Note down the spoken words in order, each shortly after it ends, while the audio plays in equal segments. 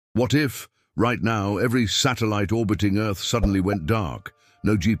What if, right now, every satellite orbiting Earth suddenly went dark?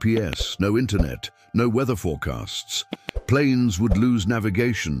 No GPS, no internet, no weather forecasts. Planes would lose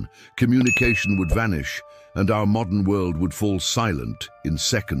navigation, communication would vanish, and our modern world would fall silent in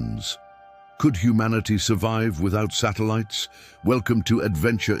seconds. Could humanity survive without satellites? Welcome to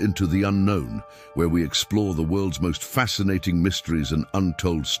Adventure into the Unknown, where we explore the world's most fascinating mysteries and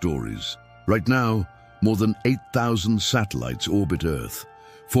untold stories. Right now, more than 8,000 satellites orbit Earth,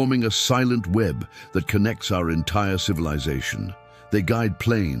 forming a silent web that connects our entire civilization. They guide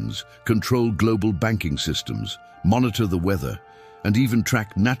planes, control global banking systems, monitor the weather, and even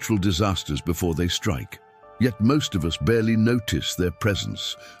track natural disasters before they strike. Yet most of us barely notice their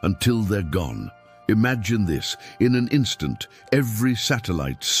presence until they're gone. Imagine this: in an instant, every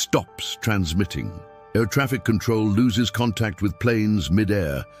satellite stops transmitting. Air traffic control loses contact with planes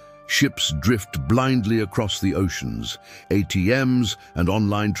mid-air. Ships drift blindly across the oceans. ATMs and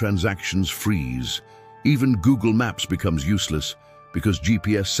online transactions freeze. Even Google Maps becomes useless because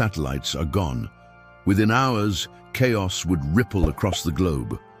GPS satellites are gone. Within hours, chaos would ripple across the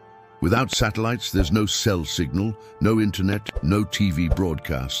globe. Without satellites, there's no cell signal, no internet, no TV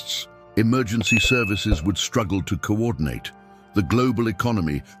broadcasts. Emergency services would struggle to coordinate. The global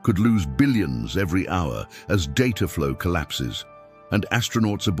economy could lose billions every hour as data flow collapses. And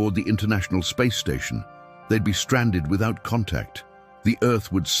astronauts aboard the International Space Station, they'd be stranded without contact. The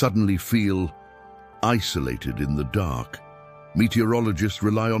Earth would suddenly feel isolated in the dark. Meteorologists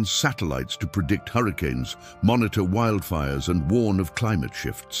rely on satellites to predict hurricanes, monitor wildfires, and warn of climate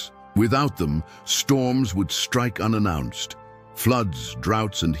shifts. Without them, storms would strike unannounced. Floods,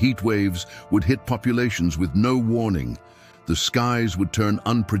 droughts, and heat waves would hit populations with no warning. The skies would turn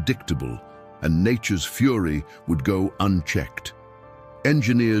unpredictable, and nature's fury would go unchecked.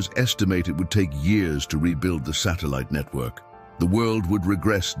 Engineers estimate it would take years to rebuild the satellite network. The world would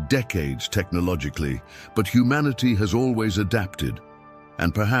regress decades technologically, but humanity has always adapted.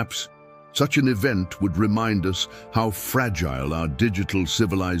 And perhaps such an event would remind us how fragile our digital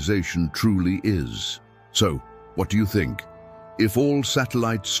civilization truly is. So, what do you think? If all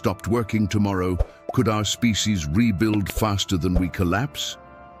satellites stopped working tomorrow, could our species rebuild faster than we collapse?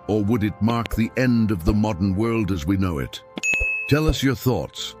 Or would it mark the end of the modern world as we know it? Tell us your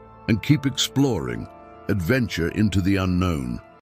thoughts and keep exploring. Adventure into the unknown.